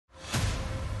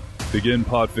Begin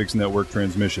Podfix Network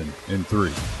transmission in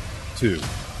 3, 2,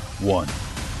 1.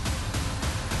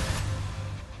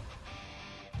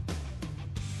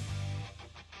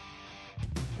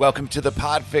 Welcome to the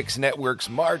Podfix Network's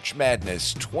March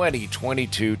Madness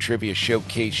 2022 Trivia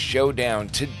Showcase Showdown.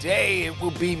 Today it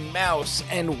will be Mouse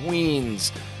and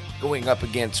Weens going up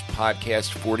against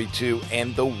Podcast 42,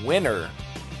 and the winner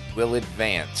will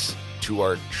advance to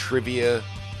our Trivia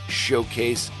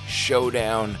Showcase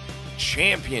Showdown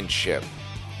Championship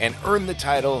and earn the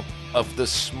title of the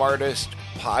smartest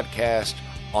podcast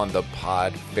on the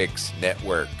Podfix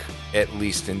Network, at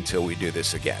least until we do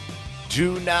this again.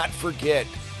 Do not forget,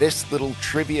 this little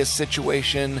trivia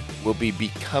situation will be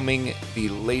becoming the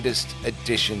latest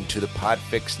addition to the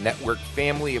Podfix Network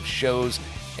family of shows,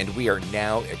 and we are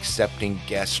now accepting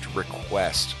guest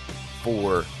requests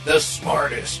for the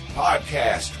smartest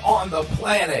podcast on the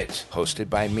planet, hosted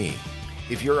by me.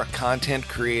 If you're a content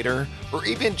creator or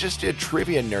even just a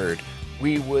trivia nerd,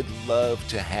 we would love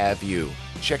to have you.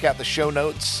 Check out the show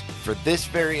notes for this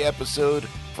very episode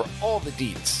for all the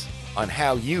deets on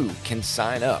how you can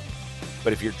sign up.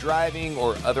 But if you're driving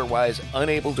or otherwise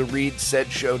unable to read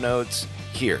said show notes,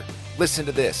 here, listen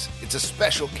to this. It's a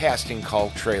special casting call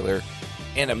trailer.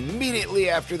 And immediately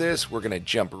after this, we're going to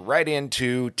jump right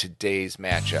into today's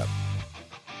matchup.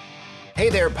 Hey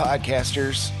there,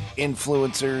 podcasters,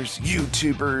 influencers,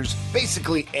 YouTubers,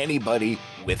 basically anybody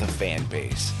with a fan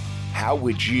base. How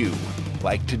would you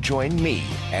like to join me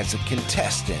as a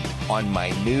contestant on my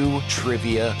new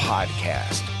trivia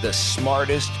podcast, the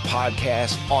smartest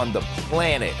podcast on the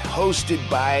planet, hosted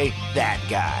by that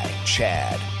guy,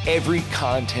 Chad? Every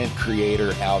content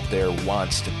creator out there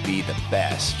wants to be the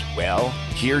best. Well,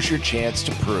 here's your chance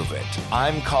to prove it.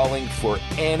 I'm calling for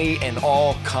any and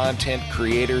all content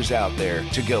creators out there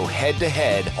to go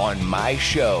head-to-head on my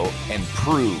show and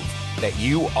prove that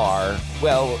you are,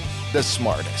 well, the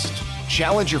smartest.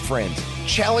 Challenge your friends.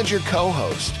 Challenge your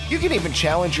co-host. You can even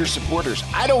challenge your supporters.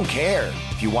 I don't care.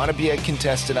 If you want to be a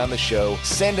contestant on the show,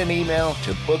 send an email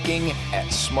to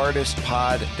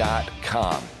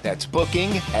booking@smartestpod.com. That's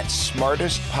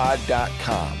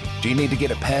booking@smartestpod.com. Do you need to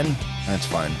get a pen? That's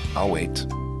fine. I'll wait.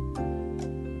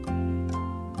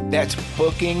 That's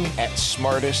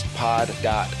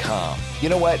booking@smartestpod.com. You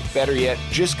know what? Better yet,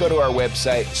 just go to our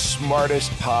website,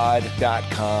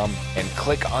 smartestpod.com, and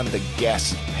click on the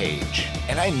guest page.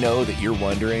 And I know that you're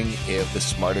wondering if the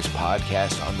smartest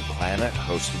podcast on the planet,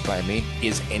 hosted by me,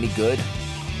 is any good.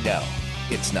 No,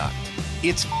 it's not.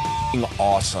 It's f***ing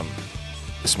awesome.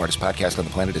 The smartest podcast on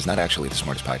the planet is not actually the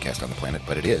smartest podcast on the planet,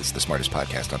 but it is the smartest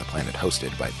podcast on the planet,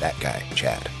 hosted by that guy,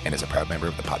 Chad, and is a proud member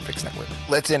of the Podfix Network.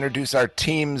 Let's introduce our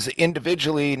teams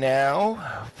individually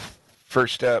now.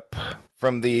 First up,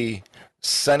 from the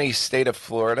sunny state of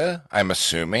Florida, I'm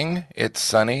assuming it's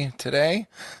sunny today.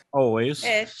 Always.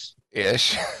 Ish.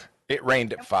 It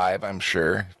rained at 5, I'm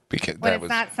sure. Because when it's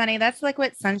not sunny, that's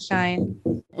liquid sunshine.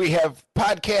 We have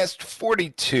Podcast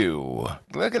 42.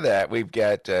 Look at that. We've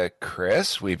got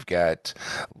Chris. We've got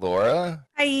Laura.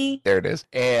 Hi. There it is.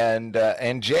 And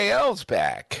JL's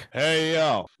back. Hey,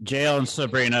 yo. JL and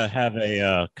Sabrina have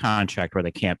a contract where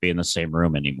they can't be in the same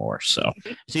room anymore. So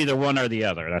it's either one or the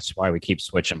other. That's why we keep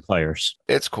switching players.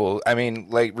 It's cool. I mean,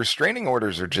 like, restraining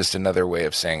orders are just another way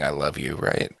of saying I love you,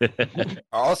 right?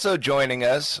 Also joining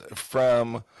us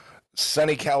from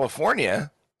sunny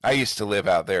California. I used to live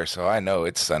out there, so I know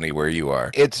it's sunny where you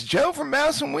are. It's Joe from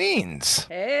Mouse and Weens.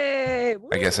 Hey.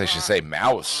 I guess I should say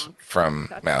Mouse from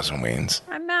Mouse and Weens.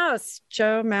 I'm Mouse.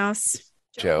 Joe Mouse.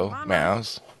 Joe Mama.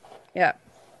 Mouse. Yeah.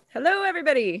 Hello,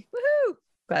 everybody. Woohoo.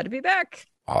 Glad to be back.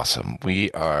 Awesome.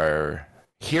 We are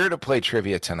here to play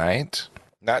trivia tonight,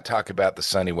 not talk about the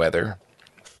sunny weather.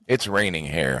 It's raining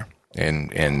here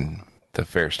in the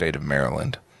fair state of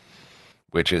Maryland,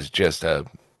 which is just a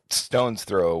stone's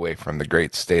throw away from the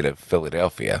great state of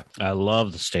Philadelphia. I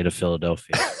love the state of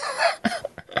Philadelphia.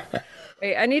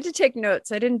 Wait, I need to take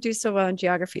notes. I didn't do so well in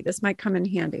geography. This might come in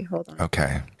handy. Hold on.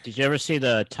 Okay. Did you ever see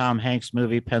the Tom Hanks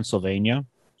movie Pennsylvania,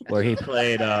 where he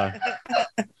played an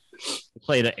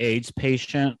AIDS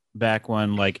patient back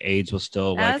when like AIDS was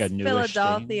still like That's a newish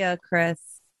Philadelphia, Chris.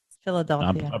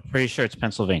 Philadelphia. I'm pretty sure it's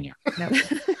Pennsylvania. No.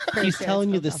 He's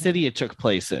telling you the city it took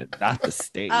place in, not the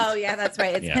state. Oh, yeah, that's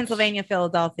right. It's Yeah. Pennsylvania,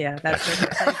 Philadelphia. That's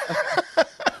right.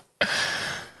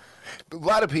 A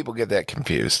lot of people get that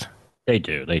confused. They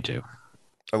do.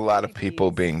 A lot of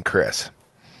people being Chris.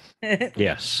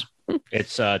 Yes.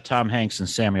 It's Tom Hanks and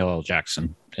Samuel L.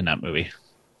 Jackson in that movie.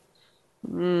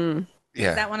 Mm.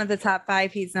 Yeah. Is that one of the top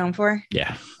 5 he's known for?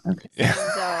 Yeah. Okay. Yeah.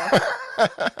 So,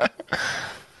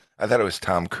 I thought it was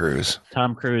Tom Cruise.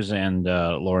 Tom Cruise and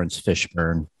Lawrence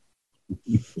Fishburne.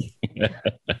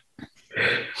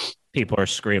 People are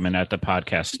screaming at the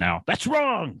podcast now. That's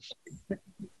wrong.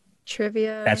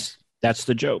 Trivia. That's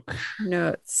the joke.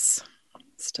 Notes.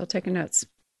 Still taking notes.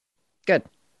 Good.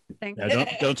 Thanks. Now,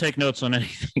 don't take notes on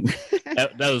anything.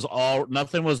 that was all.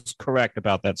 Nothing was correct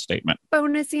about that statement.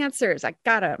 Bonus answers. I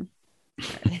got them.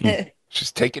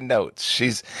 She's taking notes.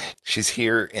 She's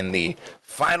here in the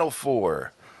final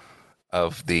four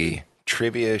of the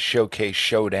Trivia Showcase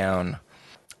Showdown,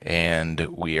 and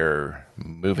we are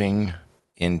moving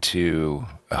into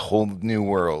a whole new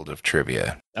world of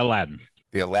trivia. Aladdin.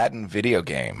 The Aladdin video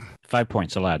game. 5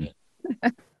 points, Aladdin.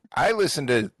 I listened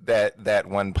to that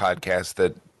one podcast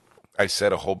that I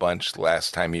said a whole bunch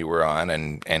last time you were on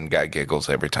and got giggles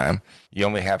every time. You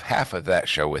only have half of that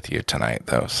show with you tonight,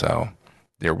 though, so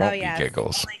there won't be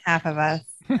giggles. Only half of us.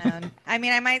 I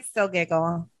mean, I might still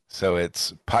giggle. So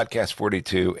it's podcast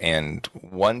 42 and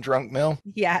one drunk Mill?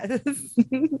 Yes.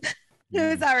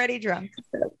 Who's already drunk?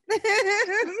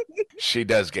 She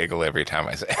does giggle every time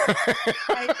I say it.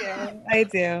 I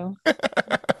do.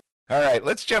 All right,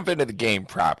 let's jump into the game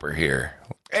proper here.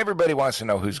 Everybody wants to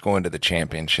know who's going to the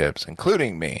championships,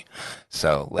 including me.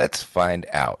 So let's find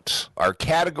out. Our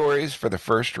categories for the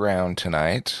first round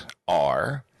tonight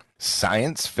are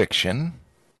science fiction,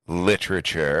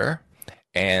 literature,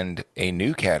 and a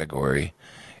new category,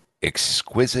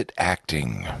 exquisite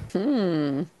acting.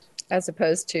 As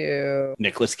opposed to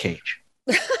Nicolas Cage.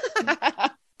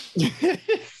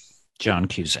 John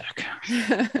Cusack.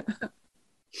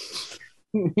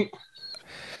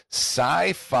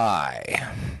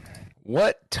 Sci-fi.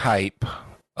 What type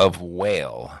of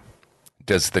whale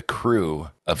does the crew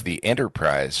of the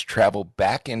Enterprise travel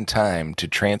back in time to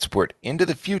transport into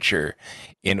the future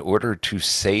in order to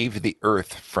save the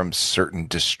Earth from certain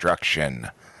destruction?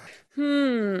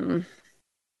 I've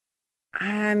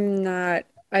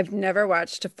never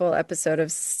watched a full episode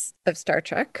of Star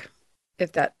Trek,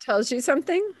 if that tells you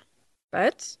something,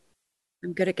 but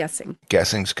I'm good at guessing.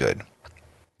 Guessing's good.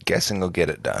 Guessing will get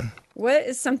it done. What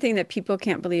is something that people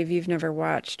can't believe you've never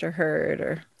watched or heard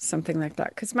or something like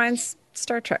that? Because mine's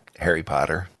Star Trek. Harry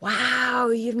Potter. Wow,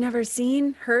 you've never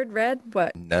seen, heard, read?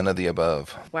 What? None of the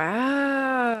above.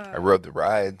 Wow. I rode the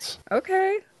rides.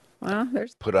 Okay. Well,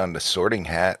 there's... Put on the sorting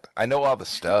hat. I know all the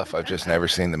stuff. I've just never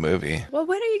seen the movie. Well,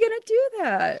 when are you going to do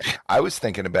that? I was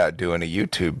thinking about doing a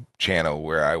YouTube channel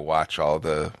where I watch all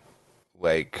the,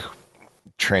 like,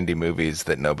 trendy movies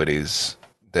that nobody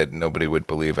would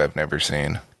believe I've never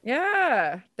seen.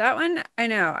 Yeah, that one, I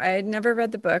know. I had never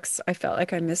read the books. I felt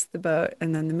like I missed the boat.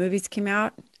 And then the movies came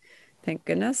out. Thank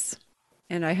goodness.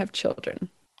 And I have children.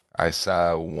 I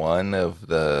saw one of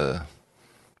the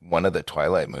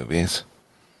Twilight movies.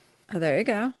 Oh, there you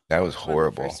go. That was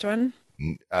horrible. First one?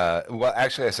 Well,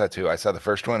 actually, I saw two. I saw the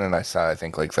first one, and I saw, I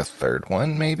think, like the third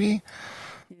one, maybe.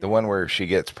 Yeah. The one where she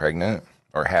gets pregnant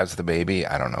or has the baby.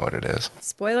 I don't know what it is.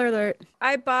 Spoiler alert.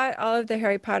 I bought all of the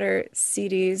Harry Potter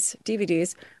CDs,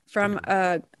 DVDs from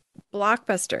a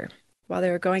Blockbuster while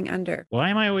they were going under. Why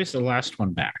am I always the last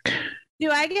one back?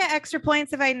 Do I get extra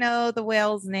points if I know the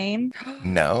whale's name?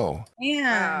 No.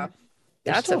 Yeah. Wow.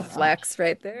 That's a flex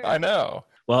right there. I know.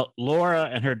 Well, Laura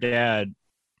and her dad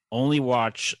only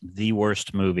watch the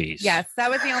worst movies. Yes, that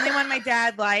was the only one my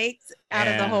dad liked out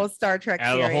of the whole Star Trek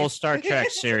series. Out of the whole Star Trek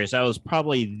series, that was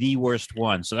probably the worst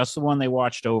one. So that's the one they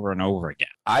watched over and over again.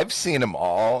 I've seen them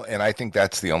all, and I think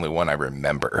that's the only one I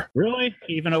remember. Really?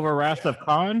 Even over Wrath of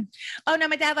Khan? Oh, no,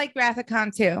 my dad liked Wrath of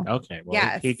Khan, too. Okay, well,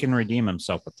 yes. he can redeem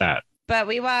himself with that. But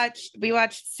we watched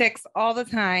 6 all the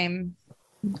time.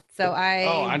 So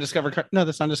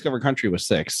this Undiscovered Country was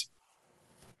 6.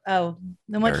 Oh,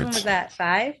 then which one was that?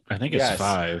 5? I think it's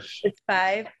 5. It's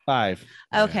 5? 5.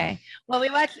 Okay. Well, we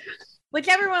watched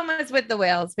whichever one was with the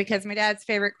whales, because my dad's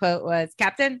favorite quote was,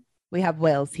 "Captain, we have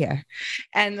whales here."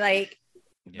 And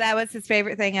that was his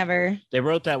favorite thing ever. They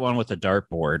wrote that one with a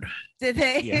dartboard. Did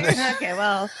they? Yes. Okay,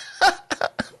 well,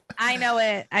 I know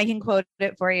it. I can quote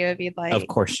it for you if you'd like. Of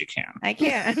course you can. I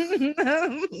can.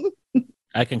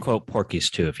 I can quote Porky's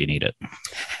too if you need it.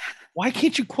 Why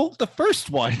can't you quote the first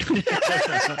one?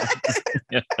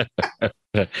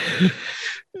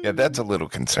 Yeah, that's a little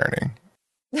concerning.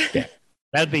 Yeah,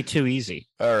 that'd be too easy.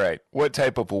 All right. What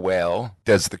type of whale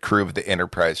does the crew of the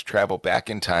Enterprise travel back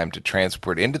in time to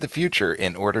transport into the future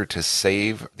in order to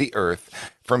save the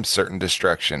Earth from certain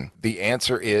destruction? The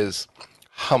answer is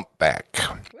humpback.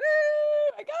 Woo!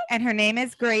 I got it. And her name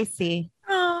is Gracie.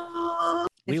 Oh.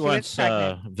 We once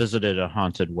visited a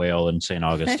haunted whale in St.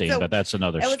 Augustine, but that's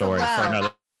another story for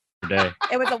another day.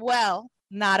 It was a well,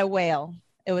 not a whale.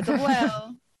 It was a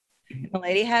well. The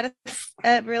lady had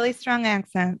a really strong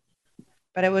accent,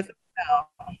 but it was a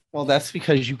well. Well, that's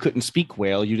because you couldn't speak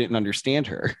whale. You didn't understand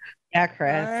her. Yeah,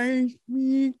 Chris. I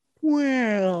mean,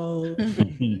 well.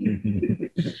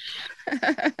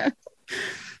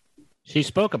 She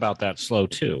spoke about that slow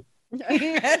too.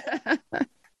 I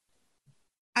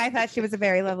thought she was a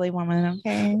very lovely woman.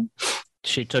 Okay.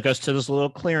 She took us to this little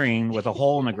clearing with a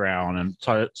hole in the ground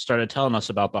and started telling us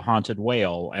about the haunted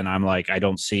whale. And I'm like, I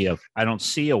don't see a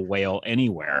whale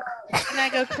anywhere. And I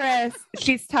go, Chris,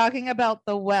 she's talking about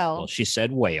the Well, well. she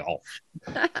said whale.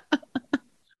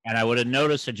 And I would have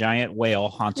noticed a giant whale,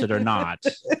 haunted or not.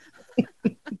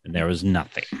 And there was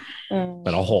nothing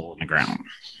but a hole in the ground.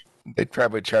 They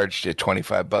probably charged you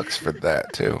 $25 for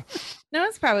that too. No,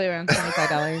 it's probably around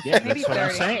 $25. Yeah, Maybe that's what I'm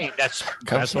 30. saying.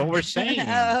 That's what we're saying.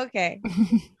 Oh, okay.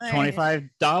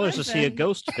 $25 to see a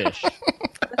ghost fish.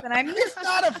 Listen, I'm used,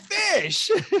 Not a fish.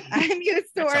 I'm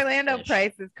used to It's a Orlando fish.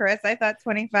 prices, Chris. I thought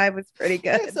 25 was pretty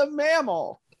good. It's a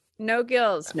mammal. No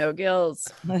gills, no gills.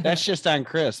 That's just on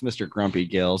Chris, Mr. Grumpy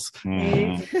Gills.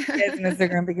 Mm. Yes, Mr.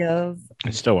 Grumpy Gills.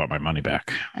 I still want my money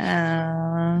back.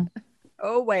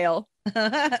 Oh, whale.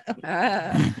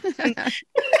 I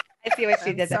see what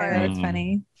she I'm did there. sorry. That was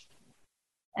funny.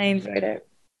 I enjoyed it.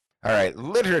 All right,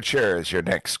 literature is your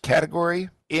next category.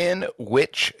 In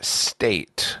which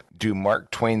state do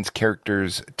Mark Twain's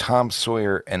characters Tom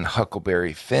Sawyer and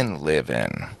Huckleberry Finn live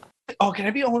in? Oh, can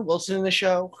I be Owen Wilson in the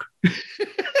show?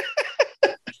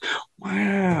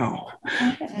 Wow.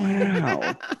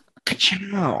 Wow.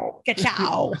 Ka-chow.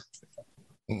 Ka-chow.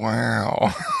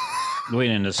 Wow. We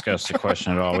didn't discuss the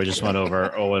question at all. We just went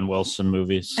over Owen Wilson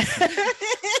movies.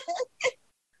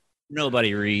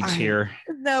 Nobody reads here.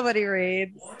 Nobody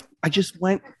reads. I just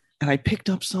went and I picked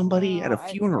up somebody at a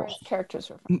I- funeral. Characters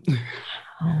were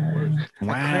I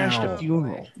crashed a Wow.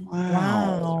 funeral.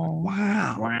 Wow.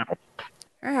 Wow. Wow.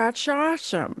 That's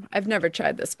awesome. I've never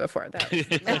tried this before. That was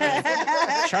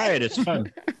Try it. It's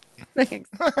fun. thanks.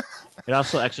 It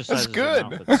also exercises your good.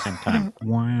 mouth at the same time.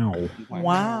 Wow.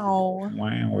 Wow.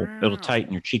 Wow. It'll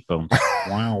tighten your cheekbones.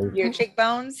 Wow. Your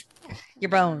cheekbones? Your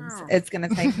bones. Wow. It's going to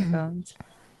tighten your bones.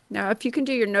 Now, if you can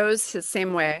do your nose the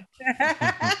same way.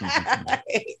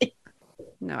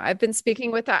 No, I've been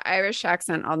speaking with that Irish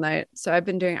accent all night. So I've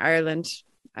been doing Ireland.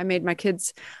 I made my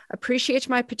kids appreciate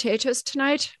my potatoes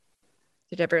tonight.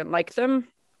 Did everyone like them?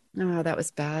 Oh, that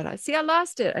was bad. I see. I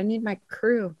lost it. I need my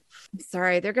crew. I'm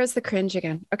sorry. There goes the cringe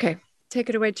again. Okay. Take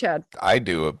it away, Chad. I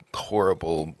do a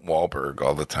horrible Wahlberg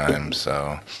all the time,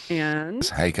 so. And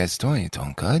How you guys doing? You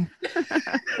doing good?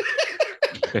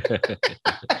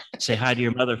 Say hi to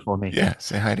your mother for me. Yeah,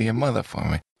 say hi to your mother for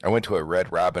me. I went to a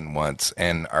Red Robin once,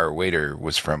 and our waiter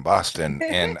was from Boston,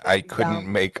 and I couldn't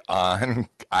make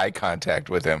eye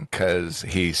contact with him because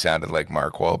he sounded like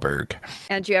Mark Wahlberg.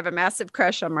 and you have a massive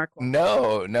crush on Mark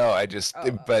Wahlberg. No, I just,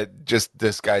 but just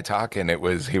this guy talking,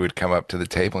 he would come up to the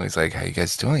table, and he's like, how you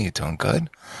guys doing? You doing good?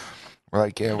 We're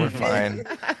like, yeah, we're fine.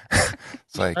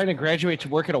 It's like, Trying to graduate to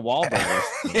work at a Wahlburgers.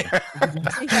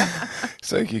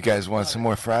 it's like, you guys want some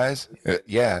more fries?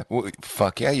 Yeah. Well,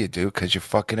 fuck yeah, you do, because you're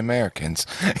fucking Americans.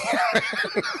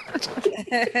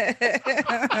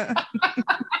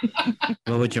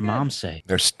 What would your mom say?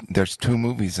 There's two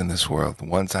movies in this world. The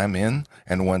ones I'm in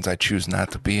and the ones I choose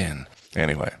not to be in.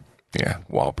 Anyway, yeah,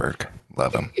 Wahlberg.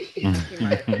 Love him.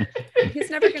 He's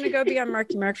never going to go beyond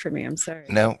Marky Mark for me. I'm sorry.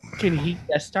 No, Can he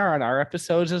guest star on our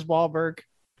episodes as Wahlberg?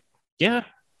 Yeah.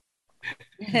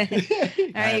 All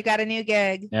right, you got a new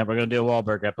gig. Yeah, we're going to do a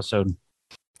Wahlberg episode.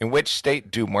 in which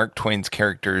state do Mark Twain's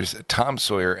characters Tom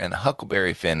Sawyer and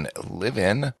Huckleberry Finn live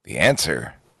in? The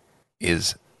answer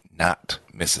is not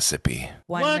Mississippi.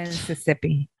 One What?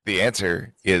 Mississippi. The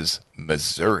answer is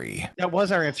Missouri. That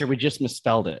was our answer. We just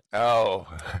misspelled it. Oh,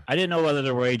 I didn't know whether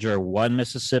to wager 1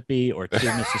 Mississippi or 2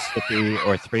 Mississippi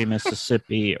or 3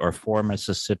 Mississippi or 4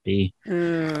 Mississippi.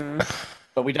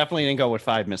 But we definitely didn't go with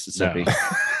 5 Mississippi. No.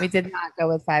 We did not go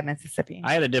with 5 Mississippi.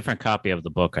 I had a different copy of the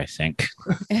book, I think.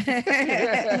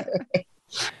 it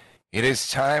is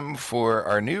time for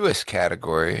our newest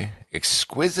category,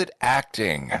 exquisite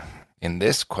acting. In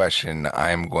this question,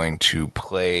 I'm going to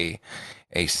play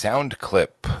a sound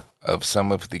clip of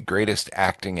some of the greatest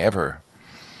acting ever.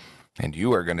 And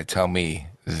you are going to tell me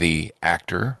the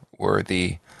actor or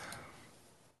the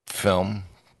film,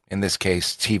 in this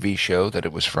case, TV show that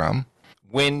it was from.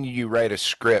 When you write a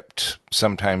script,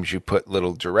 sometimes you put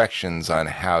little directions on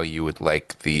how you would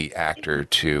like the actor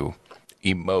to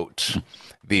emote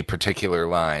the particular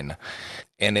line.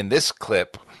 And in this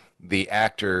clip, the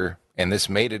actor, and this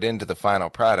made it into the final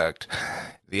product,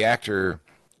 the actor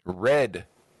read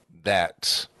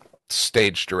that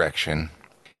stage direction.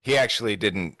 He actually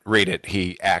didn't read it.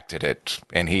 He acted it,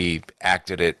 and he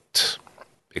acted it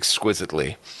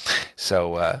exquisitely.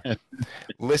 So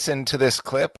listen to this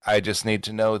clip. I just need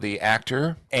to know the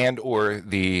actor and or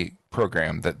the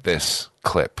program that this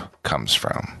clip comes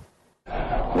from.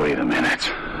 Wait a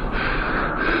minute.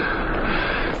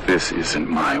 This isn't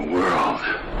my world.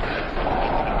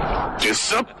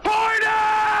 Disappointed!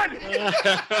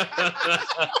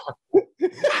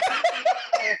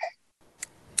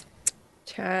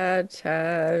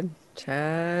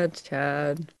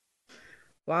 Chad.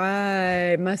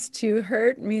 Why must you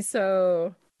hurt me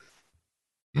so?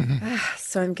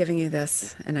 So I'm giving you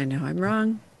this, and I know I'm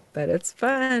wrong, but it's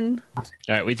fun. All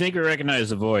right, we think we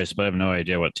recognize the voice, but I have no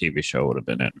idea what TV show would have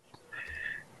been in.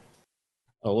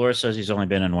 Well, Laura says he's only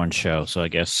been in one show, so I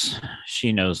guess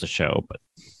she knows the show, but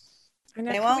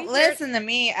They won't listen to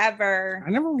me ever.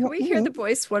 Can we hear the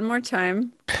voice one more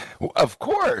time? Of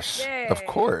course. Yay. Of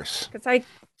course. Because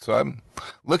So I'm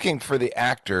looking for the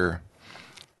actor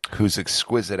whose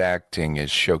exquisite acting is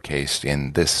showcased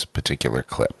in this particular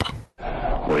clip.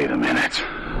 Wait a minute.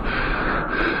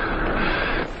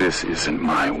 This isn't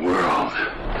my world.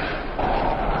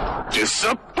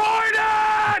 Disappointed!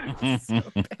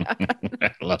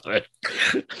 I love it.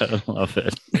 I love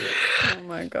it. Oh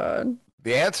my God.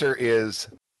 The answer is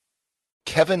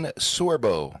Kevin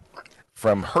Sorbo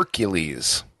from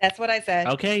Hercules. That's what I said.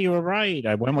 Okay, you were right.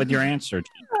 I went with your answer.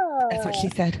 That's what she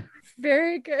said.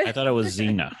 Very good. I thought it was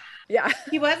Xena. Yeah.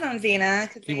 He was on Xena.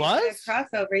 He was?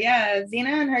 Crossover. Yeah. Xena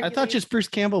and Hercules. I thought just Bruce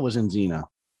Campbell was in Xena.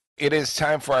 It is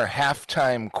time for our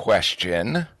halftime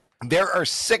question. There are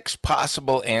 6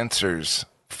 possible answers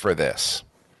for this.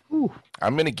 Ooh.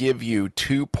 I'm going to give you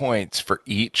 2 points for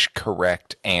each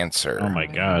correct answer. Oh my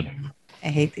God. I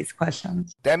hate these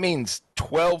questions. That means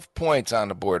 12 points on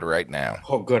the board right now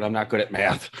Oh, good. I'm not good at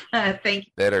math. Thank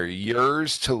you. that are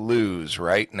yours to lose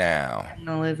right now.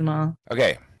 No, Liz Ma.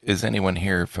 Okay. Is anyone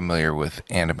here familiar with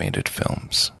animated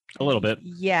films? A little bit.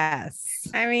 Yes.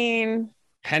 I mean,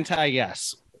 Hentai,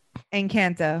 yes.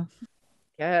 Encanto.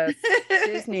 yes.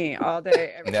 Disney all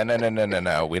day. every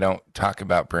No. We don't talk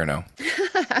about Bruno.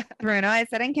 Bruno, I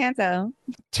said Encanto.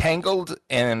 Tangled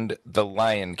and The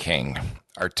Lion King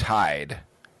are tied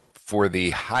for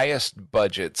the highest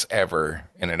budgets ever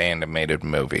in an animated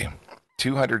movie.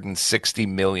 $260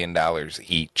 million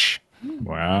each.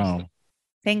 Wow.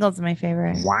 Tangled's my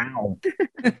favorite. Wow.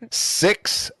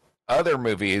 6 other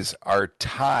movies are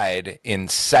tied in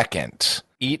second.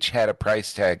 Each had a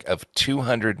price tag of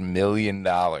 $200 million.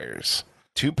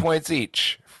 2 points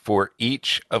each for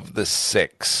each of the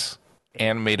 6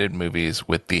 animated movies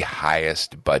with the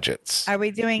highest budgets. Are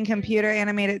we doing computer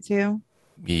animated too?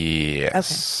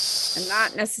 Yes. And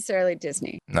not necessarily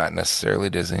Disney. Not necessarily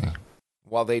Disney.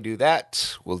 While they do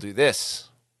that, we'll do this.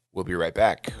 We'll be right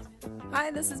back.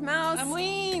 Hi, this is Mouse. I'm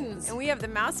Weens. And we have the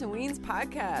Mouse and Weens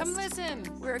podcast. Come listen.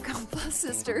 We're a couple of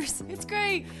sisters. It's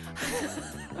great. Is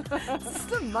this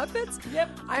the Muppets?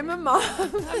 Yep. I'm a mom.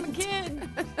 I'm a kid.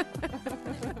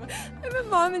 I'm a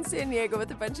mom in San Diego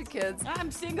with a bunch of kids.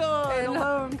 I'm single and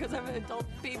alone because I'm an adult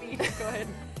baby. Go ahead.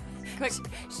 Quick.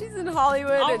 She's in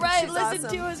Hollywood. All and right, she's listen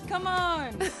awesome. to us. Come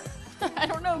on. I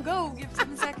don't know. Go. Give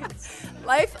 7 seconds.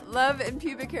 Life, love, and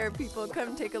pubic hair people.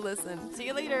 Come take a listen. See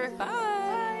you later.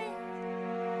 Bye.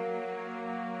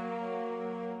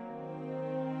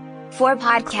 4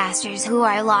 podcasters who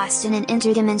are lost in an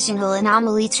interdimensional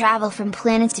anomaly travel from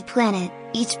planet to planet,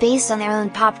 each based on their own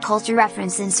pop culture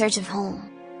reference in search of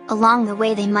home. Along the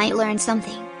way they might learn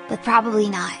something, but probably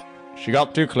not. She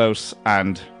got too close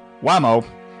and, whammo,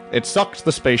 it sucked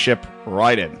the spaceship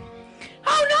right in.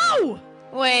 Oh no!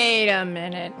 Wait a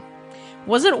minute.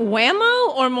 Was it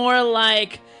whammo or more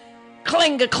like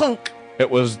cling-a-clunk?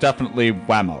 It was definitely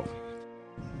whammo.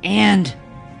 And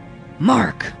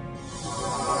Mark.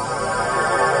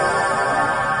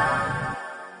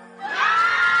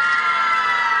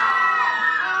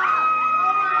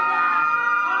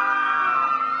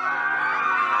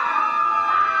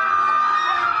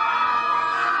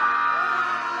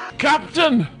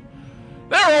 Captain!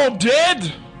 They're all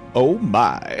dead! Oh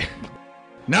my.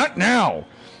 Not now!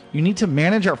 You need to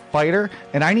manage our fighter,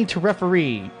 and I need to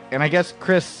referee. And I guess,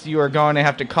 Chris, you are going to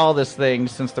have to call this thing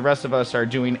since the rest of us are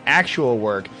doing actual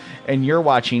work, and you're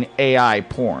watching AI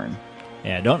porn.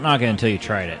 Yeah, don't knock it until you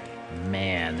tried it.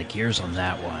 Man, the gears on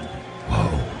that one.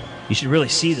 Whoa. You should really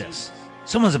see this.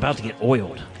 Someone's about to get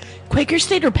oiled. Quaker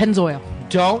State or Pennzoil?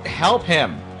 Don't help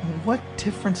him! What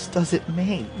difference does it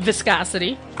make?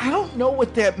 Viscosity. I don't know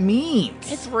what that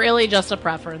means. It's really just a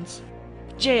preference.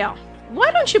 JL,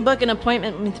 why don't you book an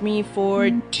appointment with me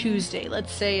for Tuesday?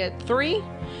 Let's say at 3.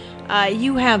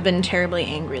 You have been terribly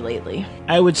angry lately.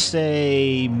 I would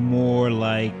say more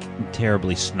like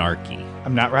terribly snarky.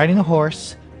 I'm not riding a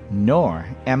horse. nor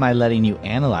am I letting you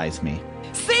analyze me.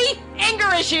 See?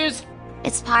 Anger issues!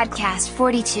 It's podcast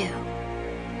 42.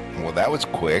 Well, that was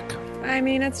quick. I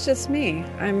mean, it's just me.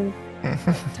 I'm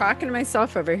talking to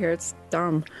myself over here. It's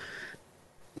dumb.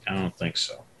 I don't think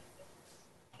so.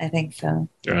 I think so.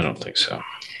 I don't think so.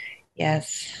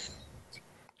 Yes.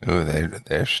 Ooh,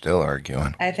 they're still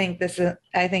arguing. I think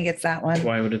it's that one.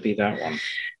 Why would it be that one?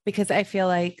 Because I feel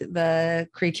like the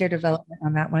creature development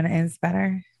on that one is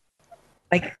better.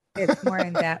 Like it's more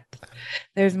in depth.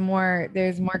 There's more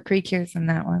creatures in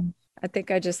that one. I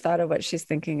think I just thought of what she's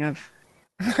thinking of.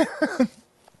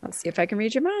 I'll see if I can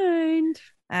read your mind.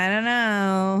 I don't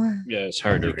know. Yeah, it's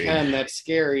hard to You read. can. That's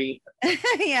scary.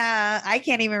 Yeah, I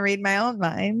can't even read my own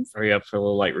minds. Are you up for a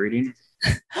little light reading?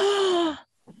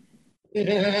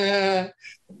 You're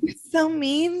so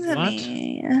mean to What?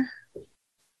 me.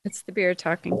 It's the beer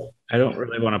talking. I don't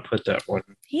really want to put that one.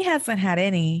 He hasn't had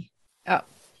any. Oh.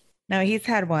 No, he's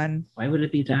had one. Why would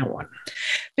it be that one?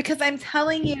 Because I'm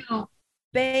telling you,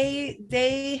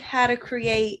 they had to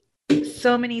create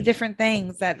so many different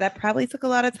things that probably took a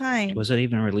lot of time. Was it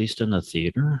even released in the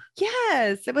theater?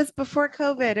 Yes, it was before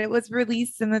COVID. It was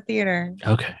released in the theater.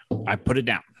 Okay, I put it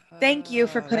down. Thank you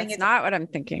for putting That's it. not what I'm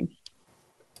thinking.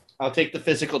 I'll take the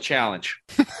physical challenge.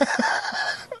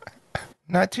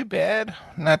 Not too bad.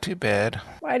 Not too bad.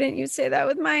 Why didn't you say that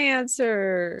with my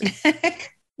answer?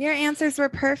 Your answers were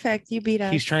perfect. You beat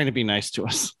us. He's trying to be nice to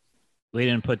us. We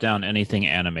didn't put down anything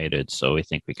animated, so we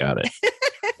think we got it.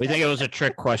 We think it was a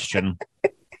trick question.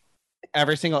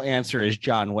 Every single answer is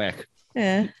John Wick.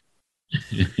 Yeah.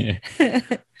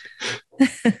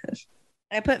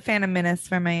 I put Phantom Menace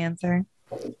for my answer.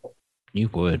 You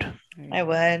would. I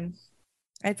would.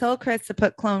 I told Chris to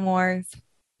put Clone Wars.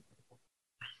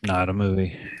 Not a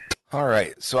movie. All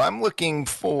right. So I'm looking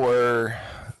for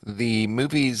the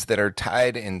movies that are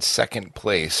tied in second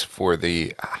place for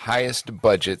the highest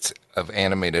budgets of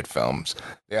animated films.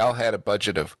 They all had a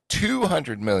budget of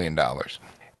 $200 million.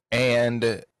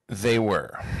 And they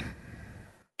were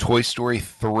Toy Story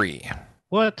 3,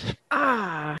 What?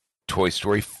 Ah. Toy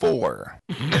Story 4,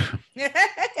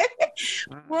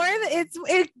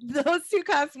 Those two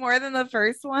cost more than the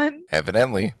first one.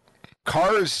 evidently,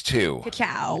 Cars 2,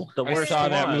 Ciao. The I worst saw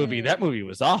that one. movie. That movie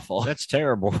was awful. That's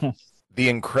terrible. The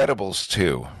Incredibles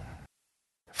 2,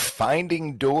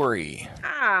 Finding Dory,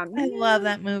 Ah, I man. love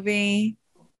that movie.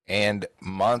 and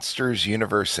Monsters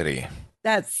University.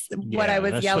 That's what Yeah, I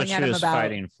was that's yelling what she at him was about.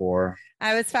 fighting for.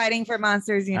 I was fighting for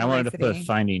Monsters I University. wanted to put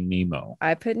Finding Nemo.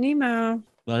 I put Nemo,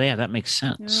 Well, yeah, that makes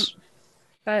sense.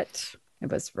 but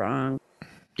it was wrong.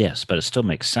 Yes, but it still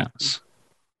makes sense.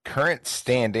 Current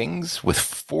standings with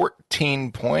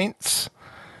 14 points,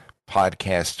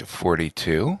 Podcast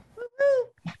 42.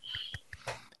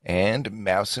 And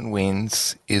Mouse and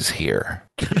Wings is here.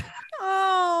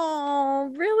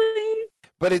 Oh, really?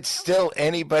 But it's still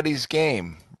anybody's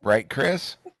game, right,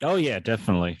 Chris? Oh, yeah,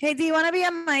 definitely. Hey, do you want to be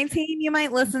on my team? You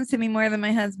might listen to me more than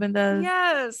my husband does.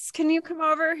 Yes. Can you come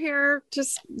over here?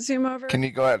 Just zoom over. Can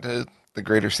you go out to the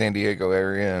greater San Diego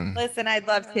area? And Listen, I'd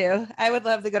love to. I would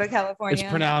love to go to California. It's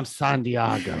pronounced San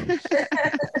Diego.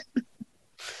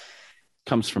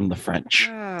 Comes from the French.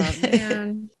 Oh,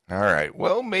 man. all right,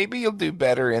 well, maybe you'll do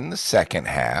better in the second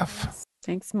half.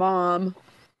 Thanks, Mom.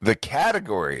 The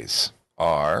categories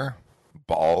are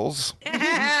balls,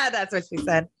 That's what she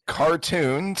said.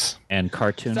 cartoons, And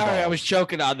cartoon. Sorry, I balls. was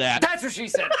joking on that. That's what she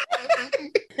said.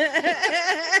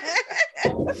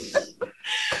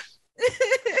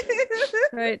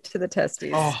 Right to the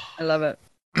testes. Oh. I love it.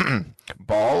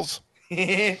 balls,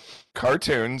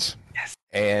 cartoons,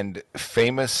 and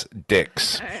famous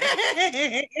dicks.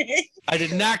 I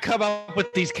did not come up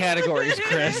with these categories,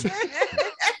 Chris.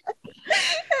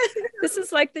 This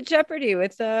is like the Jeopardy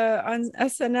with on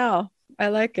SNL. I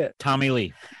like it. Tommy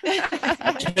Lee,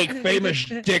 Take famous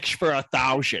dicks for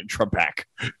 1,000, Trebek.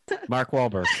 Mark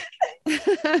Wahlberg,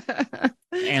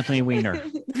 Anthony Weiner.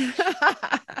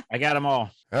 I got them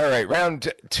all. All right,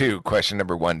 round two, question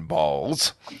number one,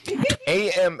 balls.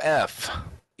 AMF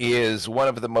is one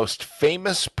of the most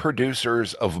famous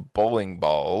producers of bowling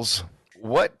balls.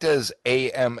 What does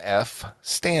AMF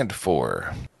stand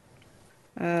for?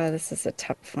 This is a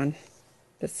tough one.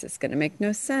 This is going to make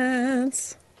no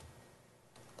sense.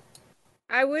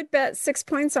 I would bet 6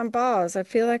 points on balls. I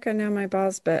feel like I know my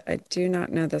balls, but I do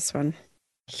not know this one.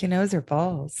 She knows her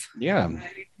balls. Yeah.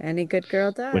 Any good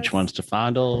girl does. Which ones to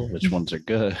fondle? Which ones are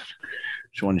good?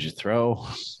 Which ones you throw?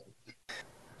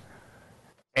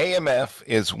 AMF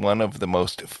is one of the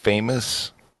most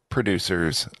famous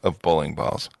producers of bowling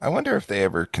balls. I wonder if they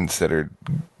ever considered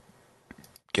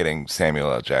getting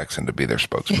Samuel L. Jackson to be their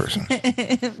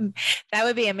spokesperson. That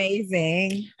would be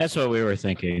amazing. That's what we were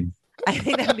thinking. I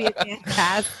think that'd be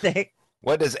fantastic.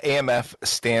 What does AMF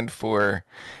stand for?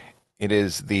 It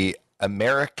is the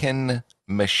American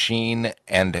Machine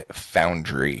and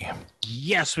Foundry.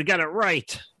 Yes, we got it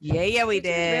right. Yeah, we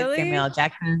did. Really? Samuel L.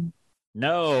 Jackson.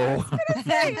 No.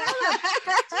 I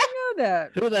know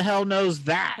that. Who the hell knows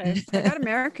that? I got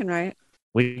American right.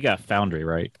 We got Foundry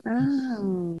right.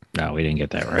 Oh. No, we didn't get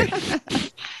that right.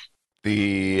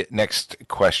 The next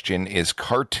question is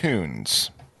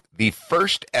cartoons. The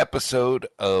first episode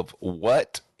of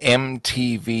what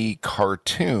MTV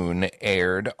cartoon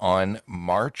aired on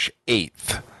March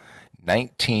 8th,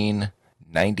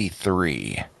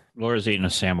 1993? Laura's eating a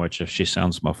sandwich if she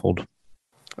sounds muffled.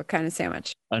 What kind of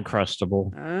sandwich?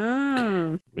 Uncrustable.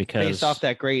 Oh. Because Based off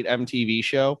that great MTV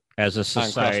show. as a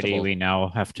society, Uncrustable. we now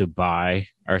have to buy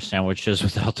our sandwiches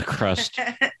without the crust,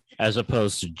 as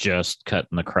opposed to just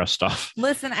cutting the crust off.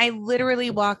 Listen, I literally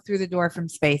walked through the door from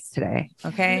space today.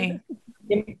 Okay.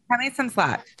 Cut me some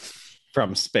slack.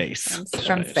 From space.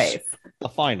 From space. The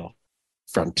final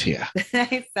frontier.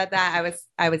 I said that.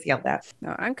 I was yelled at. No,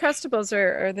 Uncrustables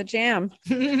are the jam.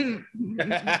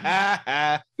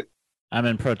 I'm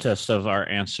in protest of our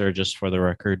answer, just for the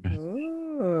record.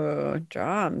 Ooh,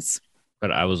 drums.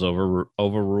 But I was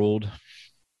overruled.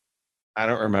 I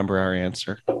don't remember our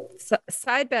answer.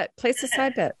 Side bet. Place a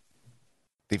side bet.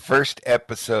 The first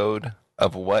episode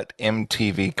of what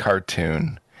MTV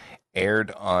cartoon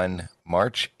aired on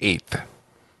March 8th,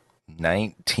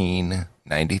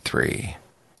 1993?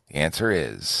 The answer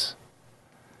is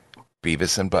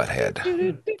Beavis and Butthead.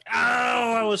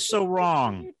 Oh, I was so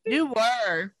wrong. You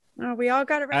were. Oh, we all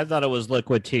got it right. I thought it was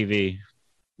Liquid TV.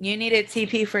 You needed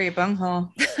TP for your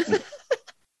bunghole.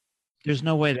 There's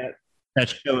no way that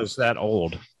show is that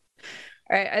old. All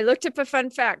right. I looked up a fun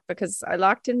fact because I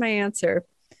locked in my answer.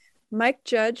 Mike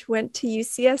Judge went to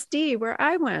UCSD where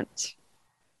I went.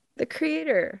 The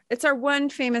creator. It's our one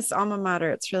famous alma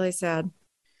mater. It's really sad.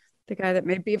 The guy that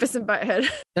made Beavis and Butthead.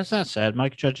 That's not sad.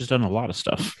 Mike Judge has done a lot of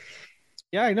stuff.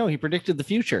 Yeah, I know. He predicted the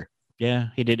future. Yeah,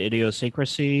 he did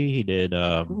Idiosyncrasy. He did.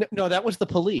 No, that was The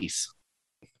Police.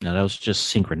 No, that was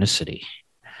just Synchronicity.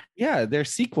 Yeah, their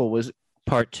sequel was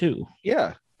Part 2.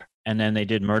 Yeah. And then they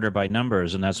did Murder by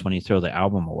Numbers, and that's when you throw the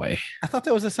album away. I thought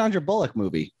that was a Sandra Bullock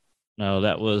movie. No,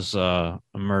 that was a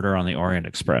Murder on the Orient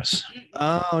Express.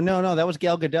 Oh, no, that was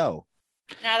Gal Gadot. No,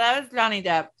 that was Johnny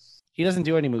Depp. He doesn't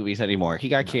do any movies anymore. He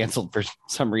got canceled for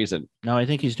some reason. No, I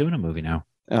think he's doing a movie now.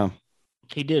 Oh.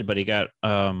 He did, but he got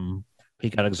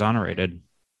exonerated.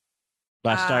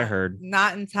 Last I heard.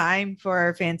 Not in time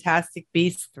for Fantastic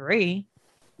Beasts 3.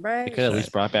 Right. They could at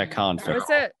least brought back Colin Farrell.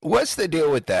 That's it. What's the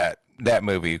deal with that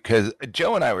movie? Because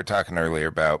Joe and I were talking earlier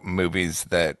about movies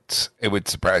that it would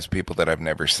surprise people that I've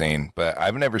never seen, but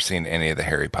I've never seen any of the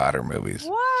Harry Potter movies.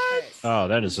 What? Oh,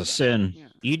 that is a sin. Yeah.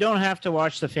 You don't have to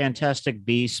watch the Fantastic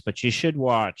Beasts, but you should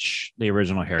watch the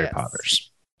original Harry Yes.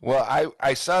 Potters. Well,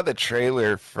 I saw the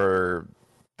trailer for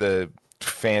the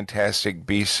Fantastic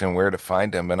Beasts and Where to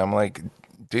Find Them, and I'm like,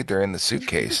 dude, they're in the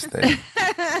suitcase.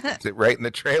 It's right in the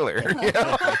trailer. You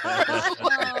know?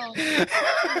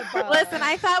 Listen,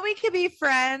 I thought we could be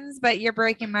friends, but you're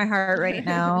breaking my heart right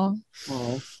now.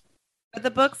 But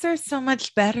the books are so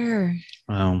much better.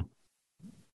 Well,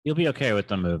 you'll be okay with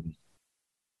the movie.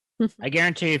 I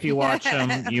guarantee if you watch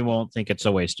them, you won't think it's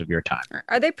a waste of your time.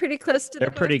 Are they pretty close to the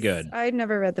They're pretty books? good. I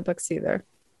never read the books either.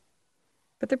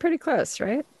 But they're pretty close,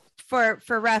 right? For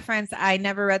reference, I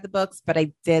never read the books, but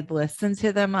I did listen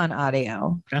to them on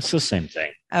audio. That's the same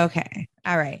thing. Okay.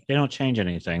 All right. They don't change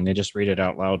anything. They just read it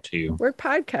out loud to you. We're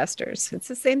podcasters. It's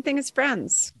the same thing as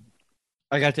friends.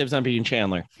 I got dibs on being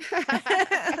Chandler.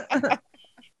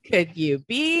 Could you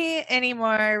be any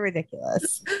more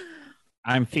ridiculous?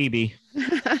 I'm Phoebe.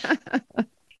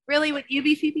 Really? Would you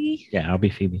be Phoebe? Yeah, I'll be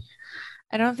Phoebe.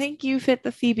 I don't think you fit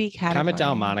the Phoebe category. Calm it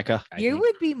down, Monica. You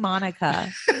would be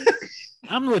Monica.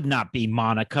 I would not be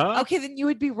Monica. Okay, then you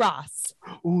would be Ross.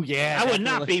 Oh, yeah. I would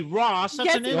not be Ross. That's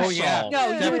Yes, an you insult. would. Oh, yeah. No,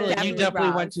 you would definitely, you definitely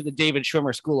Ross. went to the David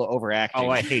Schwimmer School of Overacting. Oh,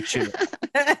 I hate you.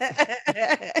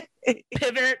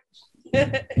 Pivot.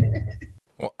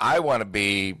 Well, I want to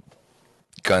be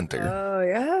Gunther. Oh,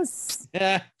 yes.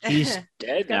 Yeah. He's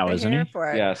dead now, Got the isn't hair he?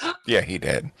 for it. Yes. Yeah, he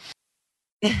did.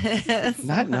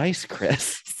 Not nice,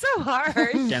 Chris. So hard.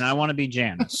 Then I want to be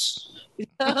Janice.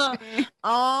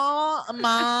 Oh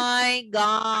my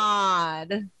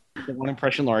God. The one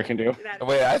impression Laura can do.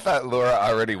 Wait, I thought Laura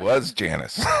already was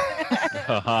Janice.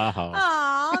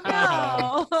 Oh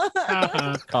no.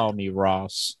 Call me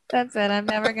Ross. That's it. I'm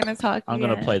never gonna talk. I'm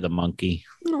gonna play the monkey.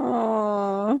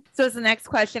 Aww. So it's the next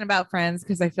question about Friends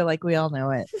because I feel like we all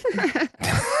know it.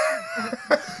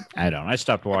 I don't. I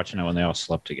stopped watching it when they all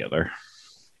slept together.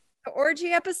 The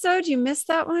orgy episode, you missed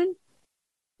that one?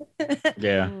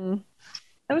 Yeah.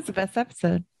 That was the best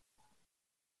episode.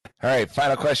 All right,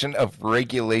 final question of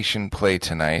regulation play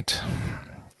tonight.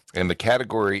 And the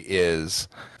category is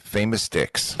famous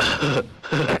dicks.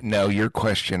 No, your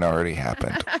question already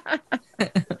happened.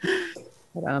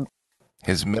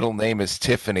 His middle name is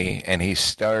Tiffany, and he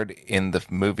starred in the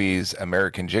movies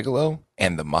American Gigolo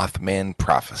and The Mothman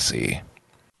Prophecy.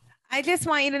 I just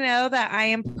want you to know that I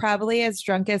am probably as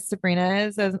drunk as Sabrina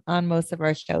is on most of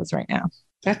our shows right now.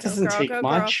 That doesn't take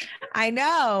much. I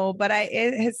know, but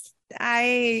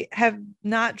I have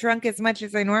not drunk as much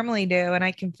as I normally do, and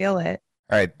I can feel it.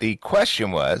 All right, the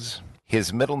question was,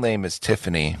 his middle name is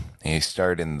Tiffany, and he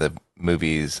starred in the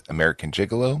movies American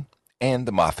Gigolo and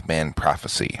The Mothman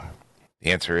Prophecy.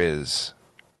 The answer is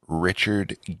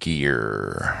Richard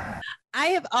Gere. I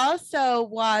have also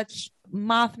watched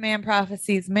Mothman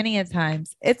Prophecies many a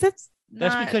times. That's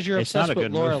because you're obsessed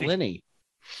with Laura Linney.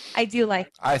 I do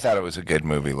like. I thought it was a good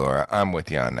movie, Laura. I'm with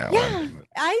you on that one.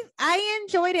 I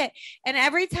enjoyed it. And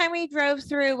every time we drove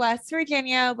through West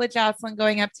Virginia with Jocelyn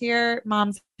going up to your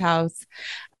mom's house,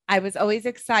 I was always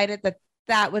excited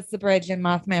that was the bridge in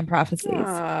Mothman Prophecies.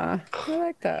 I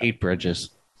like that. 8 bridges,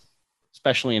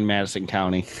 especially in Madison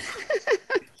County.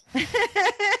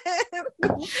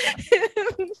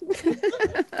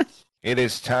 It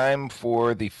is time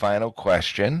for the final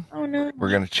question. Oh, no. We're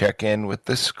going to check in with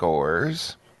the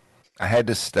scores. I had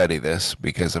to study this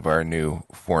because of our new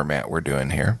format we're doing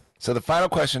here. So the final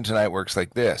question tonight works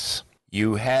like this.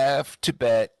 You have to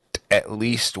bet at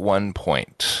least 1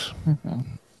 point. Mm-hmm.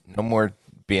 No more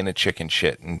being a chicken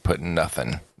shit and putting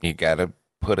nothing. You got to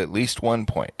put at least 1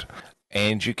 point.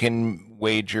 And you can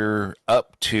wager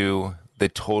up to the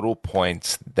total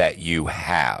points that you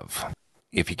have.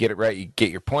 If you get it right, you get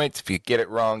your points. If you get it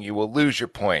wrong, you will lose your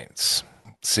points.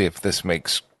 Let's see if this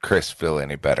makes Chris feel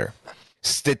any better.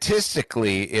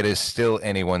 Statistically, it is still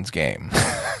anyone's game.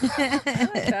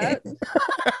 I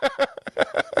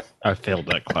failed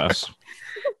that class.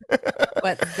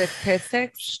 What,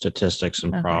 statistics? Statistics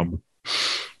and prob.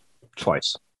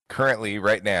 Twice. Currently,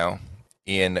 right now,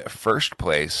 in first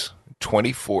place,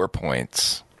 24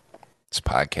 points. It's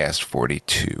podcast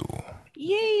 42.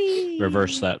 Yay!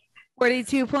 Reverse that.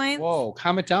 42 points? Whoa,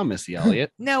 calm it down, Missy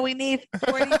Elliott. No, we need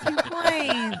 42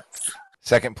 points.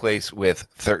 Second place with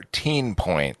 13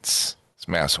 points. It's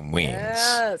Mouse and Weens.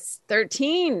 Yes,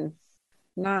 13.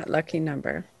 Not lucky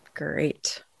number.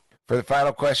 Great. For the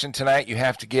final question tonight, you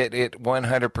have to get it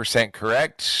 100%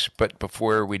 correct. But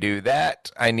before we do that,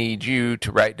 I need you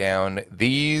to write down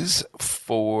these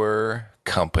 4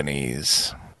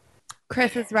 companies.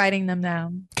 Chris is writing them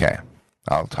down. Okay.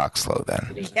 I'll talk slow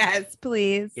then. Yes,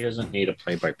 please. He doesn't need a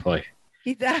play-by-play.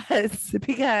 He does,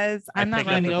 because I'm not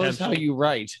He knows how you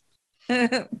write.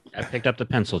 I picked up the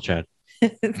pencil, Chad.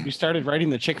 You started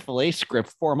writing the Chick-fil-A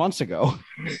script 4 months ago.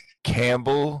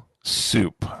 Campbell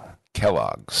Soup,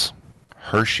 Kellogg's,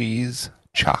 Hershey's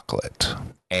Chocolate,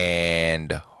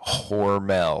 and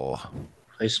Hormel.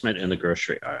 Placement in the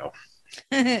grocery aisle.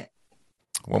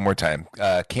 One more time.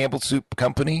 Campbell Soup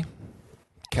Company,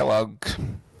 Kellogg,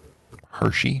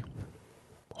 Hershey,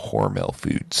 Hormel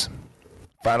Foods.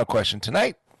 Final question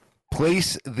tonight.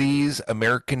 Place these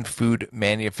American food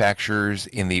manufacturers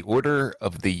in the order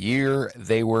of the year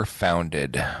they were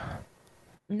founded.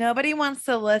 Nobody wants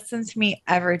to listen to me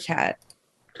ever, Chad.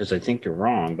 Because I think you're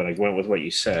wrong, but I went with what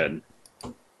you said.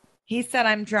 He said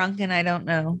I'm drunk and I don't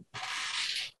know.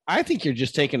 I think you're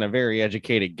just taking a very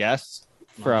educated guess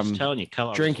from telling you,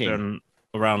 Kellogg's drinking. Been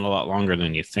around a lot longer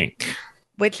than you think.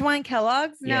 Which one?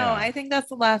 Kellogg's? No, Yeah. I think that's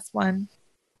the last one.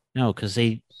 No, because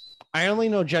I only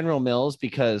know General Mills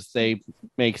because they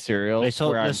make cereal. this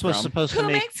was supposed to Who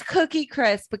make makes Cookie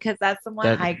Crisp? Because that's the one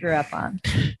That- I grew up on.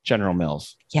 General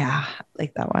Mills. Yeah, I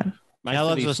like that one. My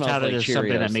Kellogg's city was smells touted like as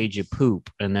something that Cheerios. made you poop,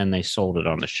 and then they sold it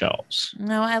on the shelves.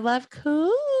 No, I love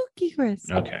Cookie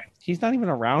Crisp. Okay. He's not even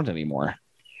around anymore.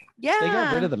 Yeah, They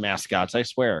got rid of the mascots, I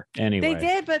swear. Anyway, they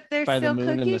did, but they're By the still moon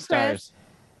Cookie and the Crisp. stars.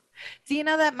 Do you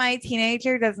know that my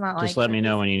teenager does not like? just let me cookies?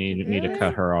 know when you need me to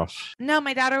cut her off. No,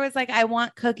 my daughter was like, I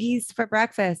want cookies for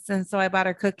breakfast. And so I bought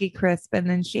her Cookie Crisp and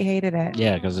then she hated it.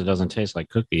 Yeah, because it doesn't taste like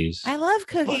cookies. I love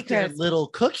Cookie But they're Crisp. little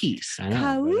cookies. I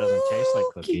know, but it doesn't taste like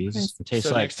Cookie cookies. Crisp. It tastes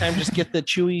So like next time, just get the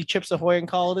chewy Chips Ahoy and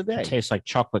call it a day. it tastes like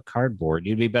chocolate cardboard.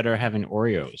 You'd be better having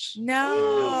Oreos.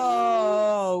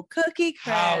 No. No, Cookie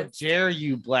How Crisp. dare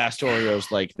you blast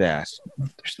Oreos like that?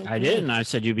 I didn't. I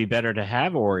said you'd be better to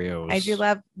have Oreos. I do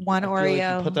love one I feel like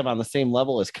Oreo. you put them on the same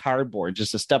level as cardboard,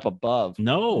 just a step above.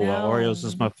 No, No. Oreos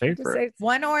is my favorite.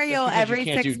 One Oreo because you every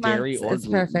can't 6 do dairy months or is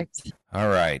gluten. perfect. All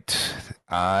right.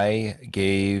 I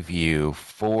gave you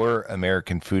 4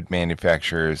 American food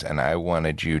manufacturers, and I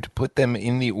wanted you to put them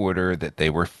in the order that they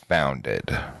were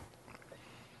founded.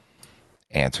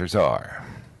 Answers are: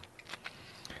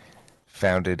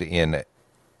 founded in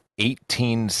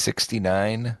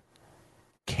 1869,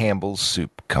 Campbell's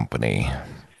Soup Company.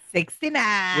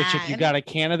 69. Which, if you got a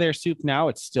can of their soup now,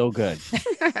 it's still good.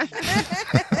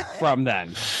 From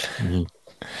then.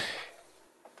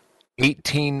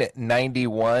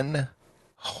 1891,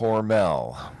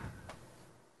 Hormel.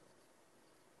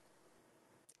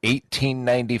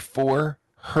 1894,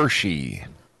 Hershey.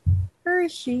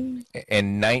 Hershey.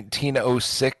 And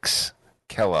 1906,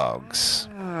 Kellogg's.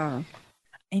 Oh.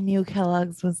 I knew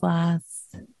Kellogg's was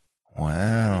last.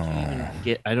 Wow.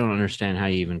 I don't understand how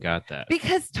you even got that.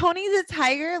 Because Tony the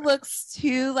Tiger looks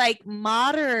too like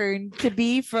modern to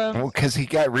be from. Well, because he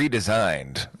got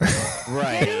redesigned.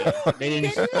 Right. They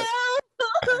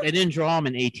didn't draw him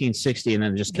in 1860 and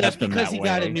then just That's kept him because that he way.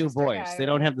 got a new voice. They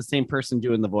don't have the same person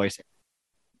doing the voice.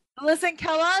 Listen,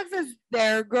 Kellogg's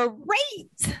they're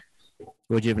great.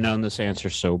 Would you have known this answer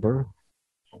sober?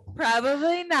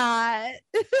 Probably not.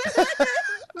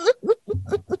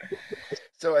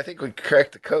 So I think we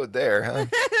cracked the code there, huh?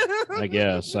 I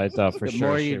guess. I thought for The sure.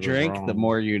 more she you was drink, wrong. the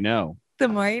more you know. The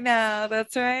more you know.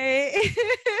 That's right.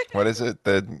 What is it?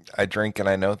 That I drink and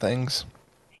I know things?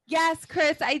 Yes,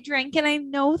 Chris, I drink and I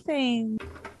know things.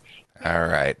 All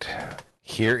right.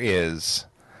 Here is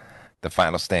the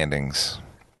final standings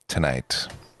tonight.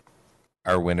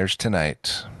 Our winners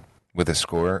tonight with a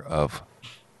score of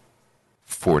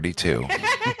 42.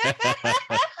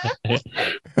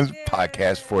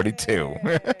 Podcast 42.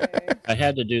 I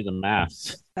had to do the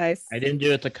math. Nice. I didn't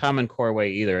do it the Common Core way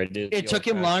either. I did. It took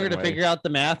him longer to figure out the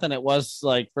math than it was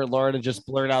like for Laura to just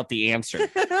blurt out the answer.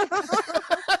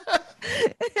 I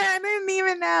didn't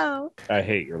even know. I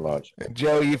hate your logic.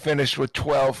 Joe, you finished with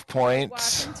 12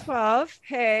 points. Whopping 12.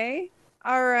 Hey.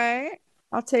 All right.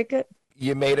 I'll take it.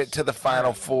 You made it to the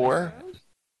final 4.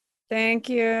 Thank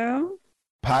you.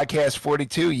 Podcast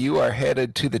 42, you are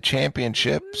headed to the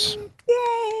championships.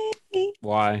 Yay.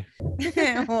 Why?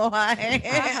 Why?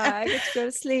 I get to go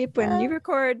to sleep when you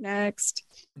record next.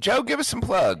 Joe, give us some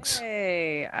plugs.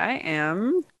 Hey, I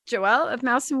am Joelle of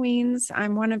Mouse and Weens.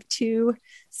 I'm one of 2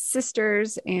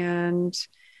 sisters, and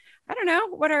I don't know,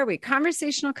 what are we?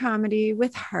 Conversational comedy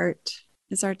with heart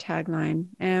is our tagline.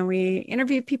 And we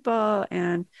interview people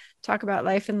and talk about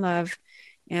life and love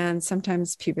and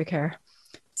sometimes pubic hair.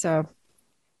 So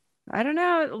I don't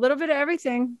know, a little bit of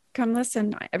everything. Come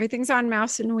listen. Everything's on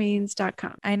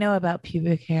mouseandweens.com. I know about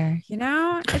pubic hair. You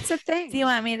know, it's a thing. Do you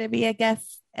want me to be a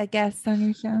guest on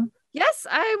your show? Yes,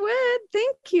 I would.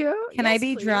 Thank you. Can I Yes,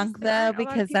 be please. drunk There though? aren't a lot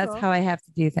of Because that's people. how I have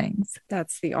to do things.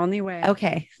 That's the only way.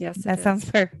 Okay. Yes, it That is. sounds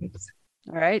perfect.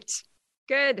 All right.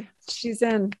 Good. She's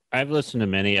in. I've listened to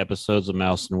many episodes of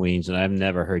Mouse and Weens, and I've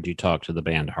never heard you talk to the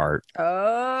band Heart.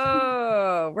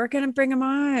 Oh, we're going to bring him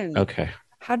on. Okay.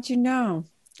 How'd you know?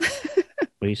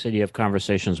 Well, you said you have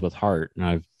conversations with Heart, and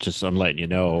I'm letting you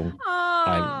know.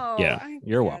 Oh, yeah, I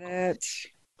you're get it.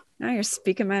 Now you're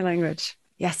speaking my language.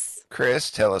 Yes. Chris,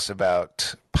 tell us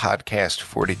about Podcast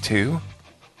 42.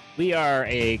 We are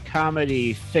a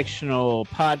comedy fictional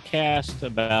podcast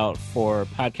for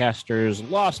podcasters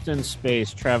lost in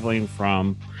space, traveling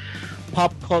from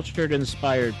pop culture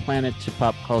inspired planet to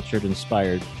pop culture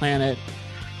inspired planet,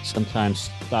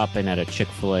 sometimes stopping at a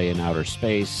Chick-fil-A in outer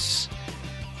space.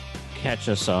 Catch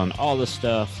us on all the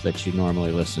stuff that you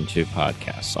normally listen to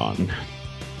podcasts on.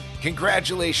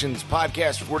 Congratulations,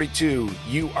 Podcast 42.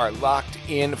 You are locked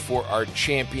in for our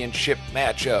championship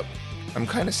matchup. I'm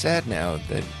kind of sad now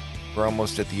that we're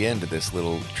almost at the end of this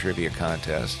little trivia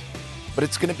contest, but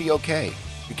it's going to be okay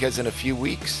because in a few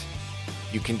weeks,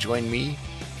 you can join me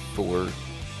for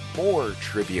more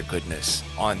trivia goodness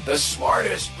on the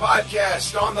smartest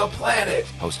podcast on the planet,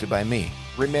 hosted by me.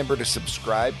 Remember to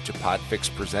subscribe to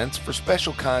Podfix Presents for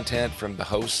special content from the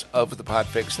hosts of the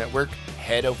Podfix Network.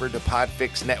 Head over to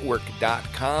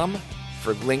podfixnetwork.com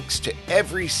for links to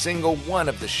every single one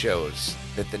of the shows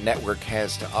that the network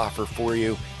has to offer for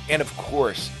you. And of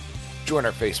course, join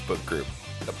our Facebook group,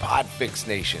 the Podfix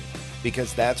Nation,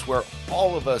 because that's where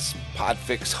all of us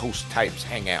Podfix host types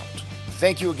hang out.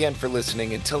 Thank you again for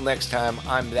listening. Until next time,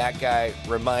 I'm that guy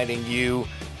reminding you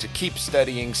to keep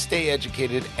studying, stay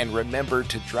educated, and remember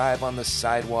to drive on the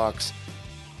sidewalks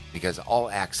because all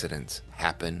accidents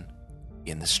happen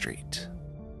in the street.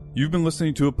 You've been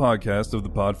listening to a podcast of the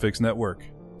Podfix Network.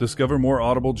 Discover more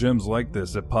audible gems like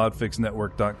this at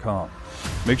podfixnetwork.com.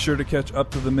 Make sure to catch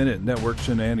up-to-the-minute network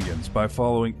shenanigans by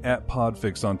following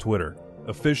 @Podfix on Twitter,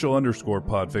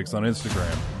 official_Podfix on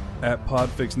Instagram,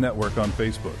 @Podfix Network on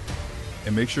Facebook.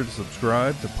 And make sure to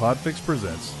subscribe to Podfix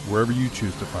Presents wherever you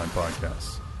choose to find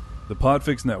podcasts. The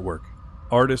Podfix Network,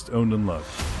 artist owned and loved.